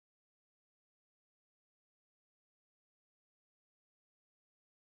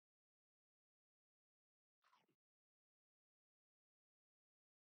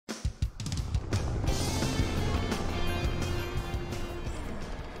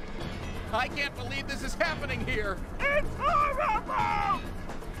I can't believe this is happening here. It's horrible!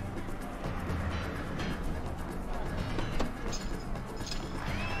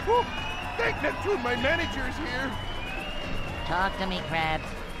 Oh, thank Neptune, my manager's here. Talk to me, Krabs.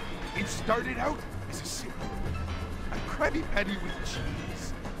 It started out as a simple, a Krabby Patty with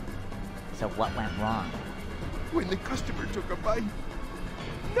cheese. So what went wrong? When the customer took a bite,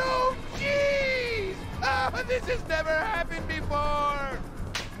 no cheese! Oh, this has never happened before!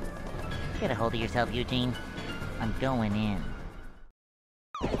 Get a hold of yourself, Eugene. I'm going in.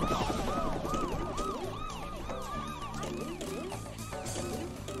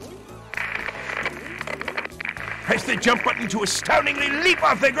 Press the jump button to astoundingly leap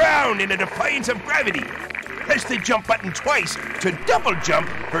off the ground in a defiance of gravity. Press the jump button twice to double jump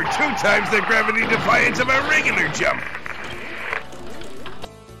for 2 times the gravity defiance of a regular jump.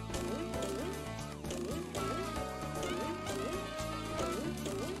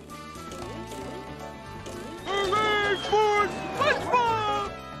 Hooray for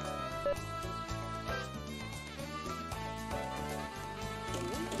Spongebob!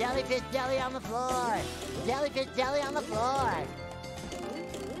 Jellyfish jelly on the floor! Jellyfish jelly on the floor!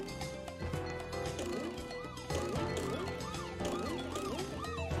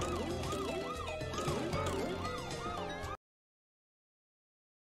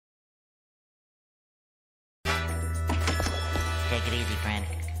 Take it easy, friend.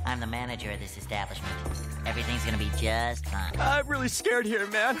 I'm the manager of this establishment. Everything's gonna be just fine. I'm really scared here,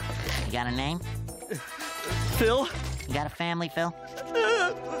 man. You got a name? Phil? You got a family, Phil?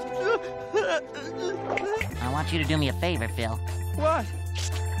 I want you to do me a favor, Phil. What?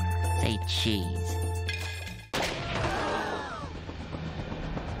 Say cheese.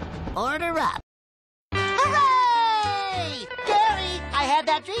 Order up. Hooray! Gary, I had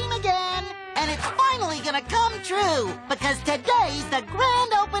that dream again! And it's finally gonna come true! Because today's the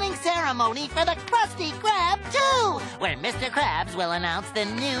grand opening ceremony for the Krusty Krab 2! Where Mr. Krabs will announce the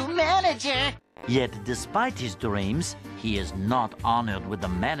new manager! Yet, despite his dreams, he is not honored with the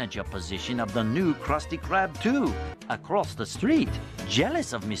manager position of the new Krusty Krab 2. Across the street,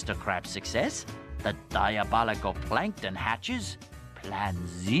 jealous of Mr. Krab's success, the diabolical Plankton hatches Plan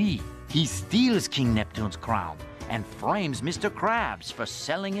Z. He steals King Neptune's crown and frames Mr. Krabs for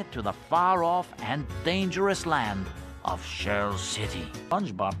selling it to the far-off and dangerous land of Shell City.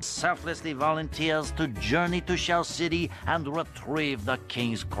 SpongeBob selflessly volunteers to journey to Shell City and retrieve the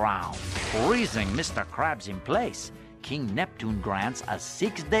king's crown. Freezing Mr. Krabs in place, King Neptune grants a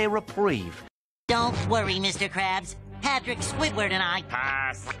 6-day reprieve. Don't worry, Mr. Krabs. Patrick Squidward and I...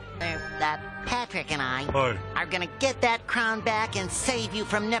 Pass. Patrick and I are gonna get that crown back and save you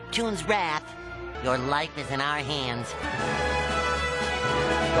from Neptune's wrath. Your life is in our hands.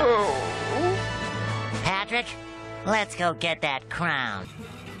 Oh. Patrick, let's go get that crown.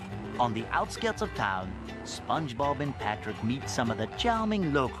 On the outskirts of town, SpongeBob and Patrick meet some of the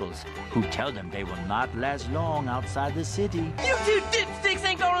charming locals who tell them they will not last long outside the city. You 2 dipsticks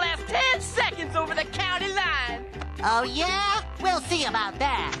ain't gonna last 10 seconds over the county line. Oh, yeah? We'll see about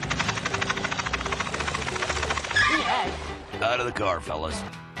that. Out of the car, fellas.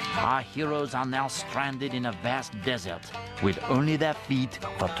 Our heroes are now stranded in a vast desert with only their feet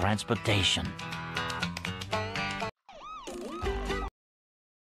for transportation.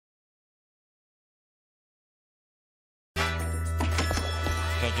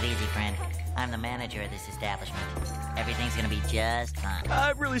 Take it easy, friend. I'm the manager of this establishment. Everything's gonna be just fine.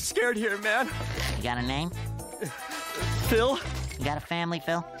 I'm really scared here, man. You got a name? Phil? You got a family,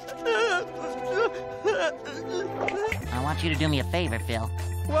 Phil? I want you to do me a favor, Phil.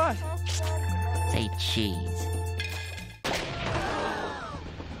 What? Say cheese.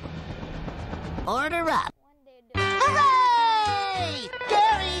 Order up. Hooray!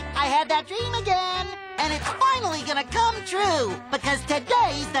 Gary, I had that dream again! And it's finally gonna come true! Because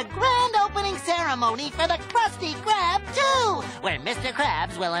today's the grand opening ceremony for the Krusty Krab 2! Where Mr.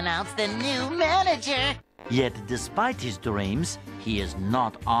 Krabs will announce the new manager! Yet, despite his dreams, he is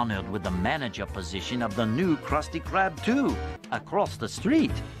not honored with the manager position of the new Krusty Krab 2. Across the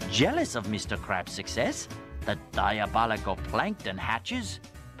street, jealous of Mr. Krab's success, the diabolical Plankton hatches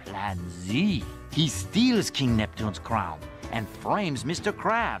Plan Z. He steals King Neptune's crown and frames Mr.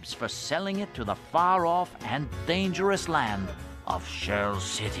 Krabs for selling it to the far-off and dangerous land of Shell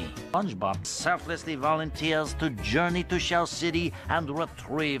City. SpongeBob selflessly volunteers to journey to Shell City and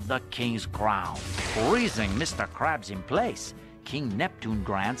retrieve the king's crown. Freezing Mr. Krabs in place, King Neptune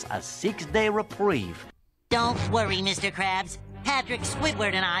grants a 6-day reprieve. Don't worry, Mr. Krabs. Patrick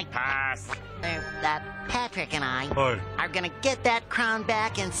Squidward and I... Pass. Patrick and I are gonna get that crown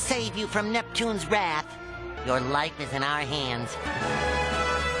back and save you from Neptune's wrath. Your life is in our hands.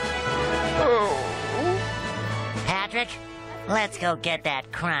 Patrick. Let's go get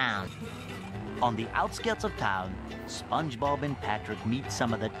that crown. On the outskirts of town, SpongeBob and Patrick meet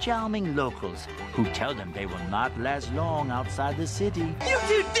some of the charming locals who tell them they will not last long outside the city. You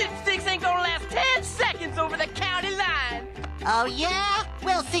two dipsticks ain't gonna last 10 seconds over the county line. Oh, yeah?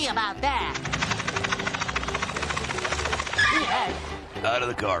 We'll see about that. Out of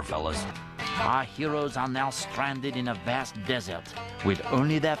the car, fellas. Our heroes are now stranded in a vast desert with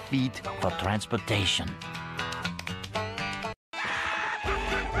only their feet for transportation.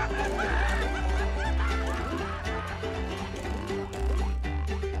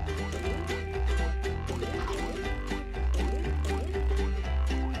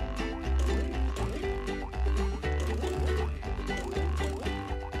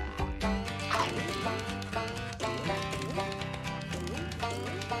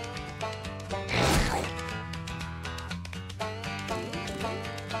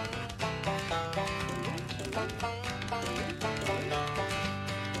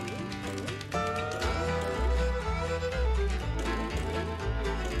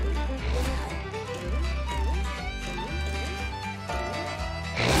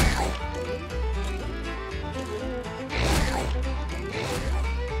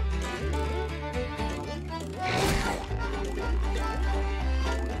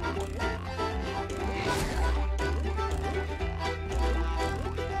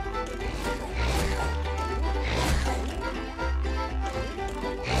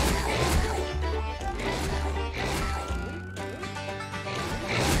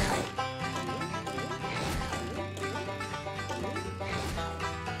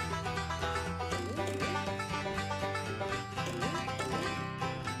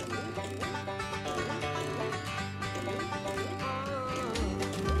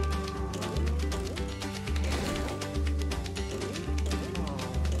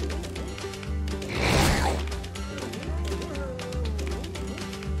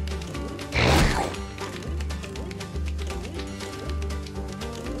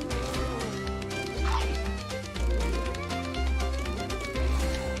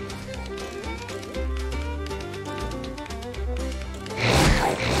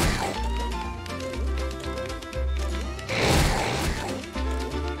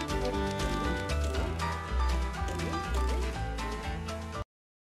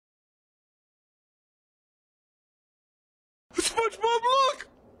 SpongeBob, look!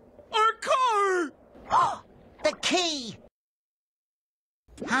 Our car! Oh, the key!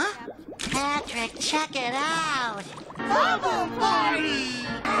 Huh? Patrick, check it out! Bubble party!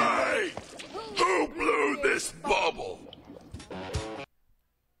 Hey! Who blew this bubble?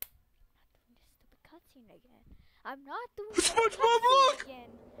 I'm not doing this SpongeBob, stupid look! cutscene again.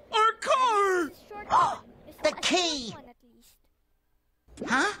 Our car! This is short Oh, This the is a key! short one at least.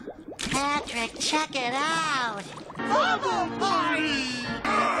 Huh? Patrick, check it out! Bubble party!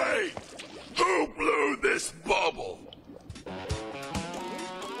 Hey! Who blew this bubble?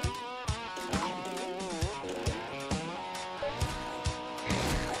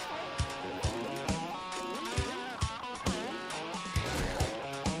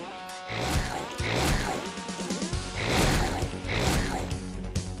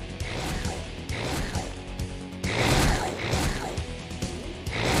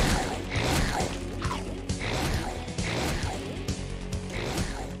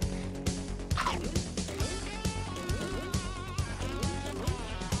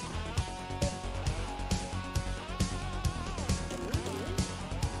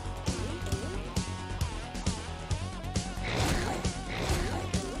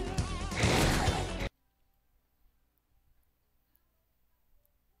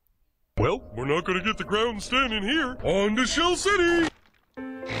 Well, we're not gonna get the ground standing here. On to Shell City!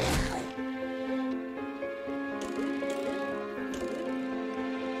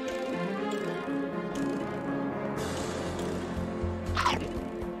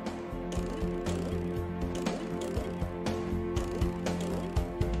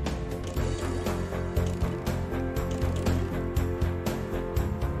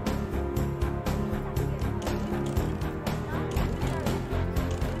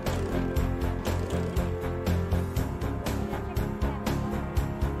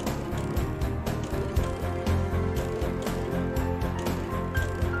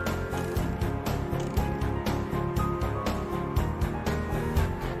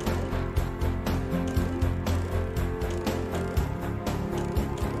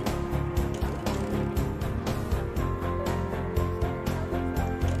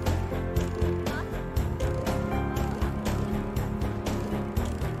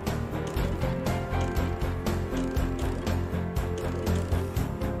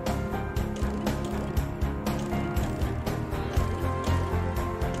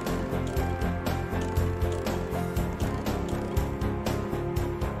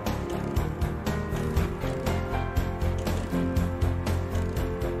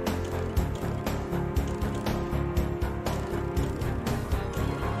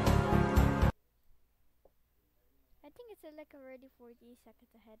 40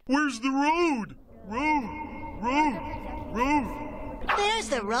 seconds ahead. Where's the road? Road! There's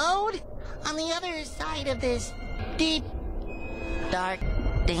the road! On the other side of this deep, dark,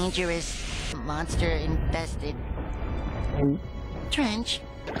 dangerous, monster-infested trench.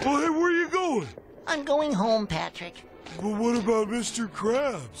 Well, hey, where are you going? I'm going home, Patrick. But what about Mr.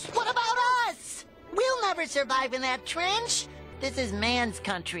 Krabs? What about us? We'll never survive in that trench. This is man's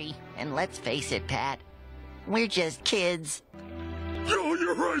country. And let's face it, Pat, we're just kids. Oh,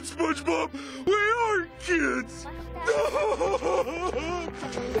 you're right, Spongebob. We are kids.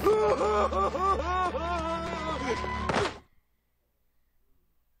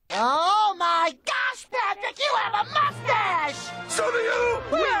 Oh my gosh, Patrick, you have a mustache! So do you.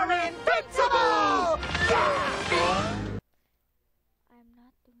 We're invincible! I'm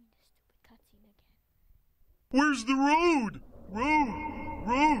not doing this stupid cutscene again. Where's the road? Sorry if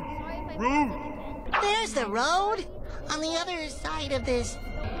I pause it again. There's the road! On the other side of this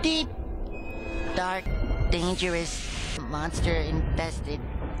deep, dark, dangerous, monster-infested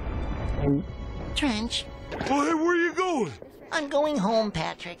trench. Well, hey, where are you going? I'm going home,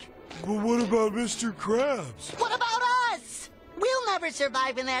 Patrick. But what about Mr. Krabs? What about us? We'll never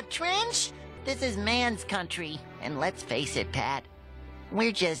survive in that trench. This is man's country. And let's face it, Pat,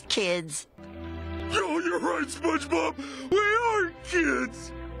 we're just kids. Oh, you're right, Spongebob. We are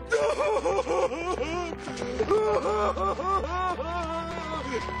kids.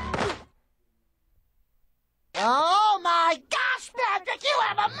 Oh my gosh, Patrick, you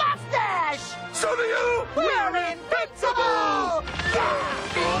have a mustache! So do you. We're invincible!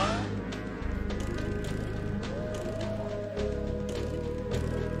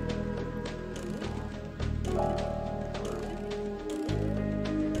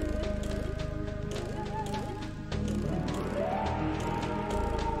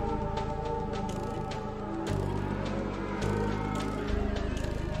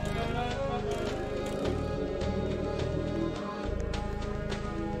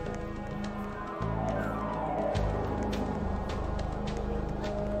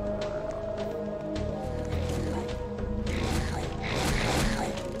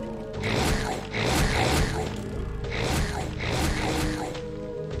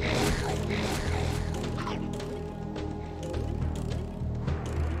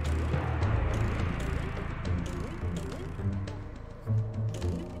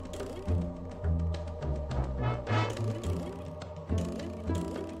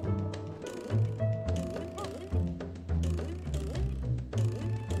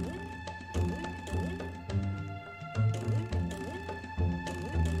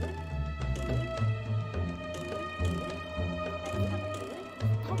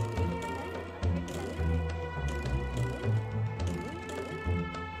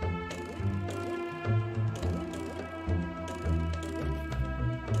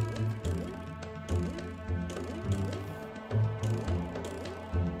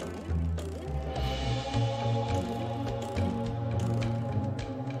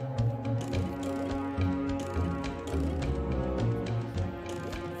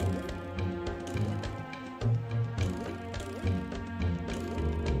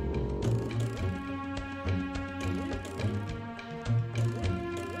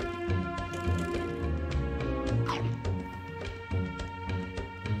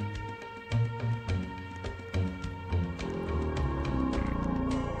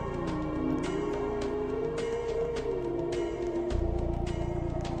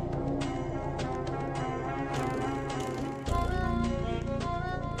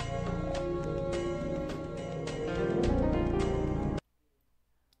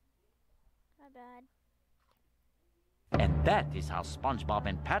 And that is how SpongeBob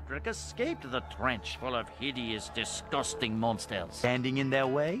and Patrick escaped the trench full of hideous, disgusting monsters. Standing in their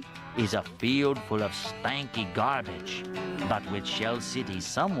way is a field full of stanky garbage. But with Shell City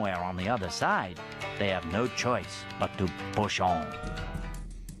somewhere on the other side, they have no choice but to push on.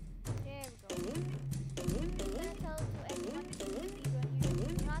 There we go. I'm gonna tell to anyone to speedrun here,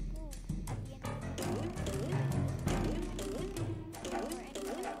 do not move at the end of the video. Or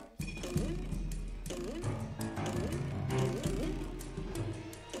anyone else.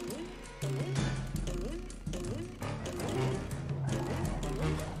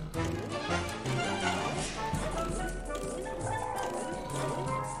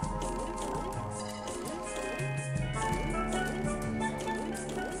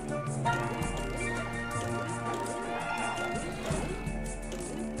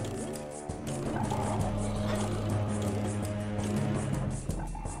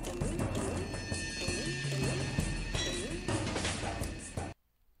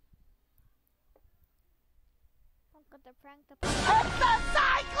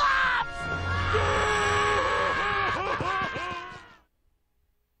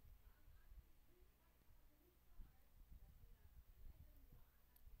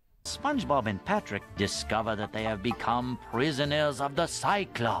 Spongebob and Patrick discover that they have become prisoners of the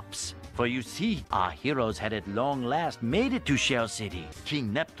Cyclops. For you see, our heroes had at long last made it to Shell City.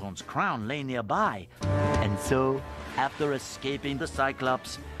 King Neptune's crown lay nearby. And so, after escaping the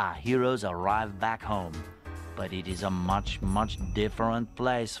Cyclops, our heroes arrive back home. But it is a much, much different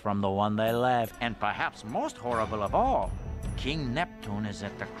place from the one they left. And perhaps most horrible of all, King Neptune is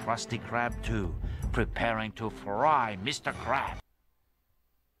at the Krusty Krab too, preparing to fry Mr. Krab.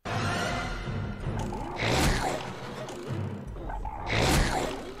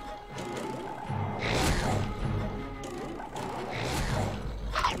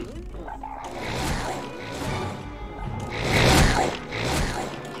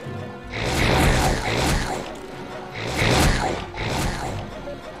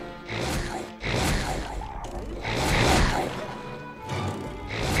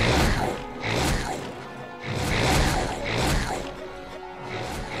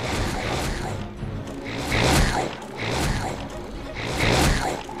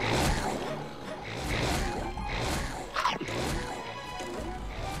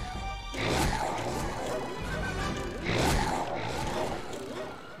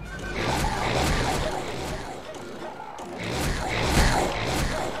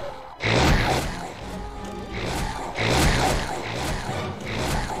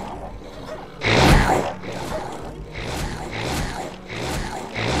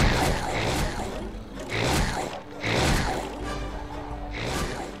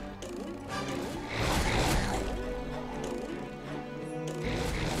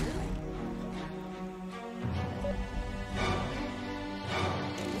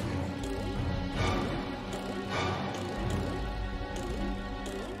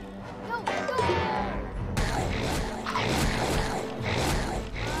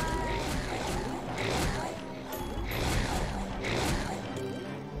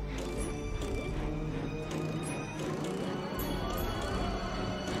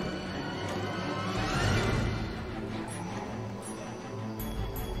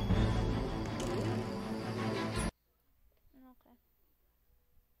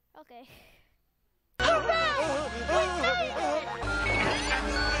 Okay.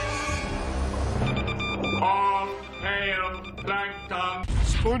 All hail Plankton!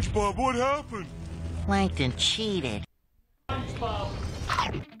 SpongeBob, what happened? Plankton cheated. Dodge,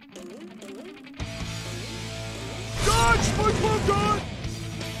 SpongeBob, dodge!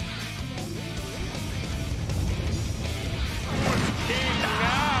 King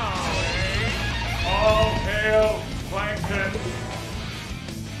now, eh? All hail Plankton!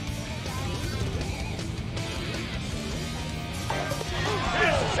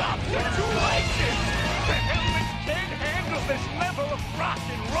 This chopped into places! The helmets can't handle this level of rock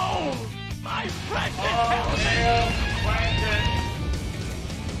and roll! My precious helmet! Hail Plankton!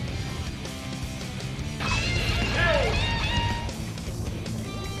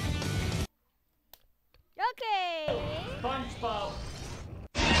 Okay. SpongeBob!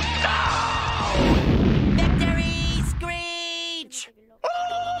 Victory Screech!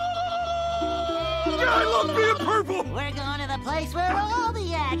 I love being purple! We're going to the place where all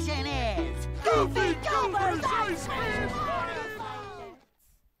the action is. Goofy Gophers Ice Cream!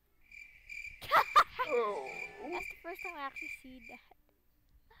 That's the first time I actually see that.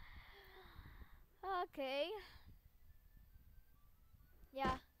 Okay.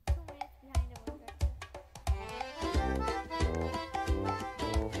 Yeah, 2 minutes behind the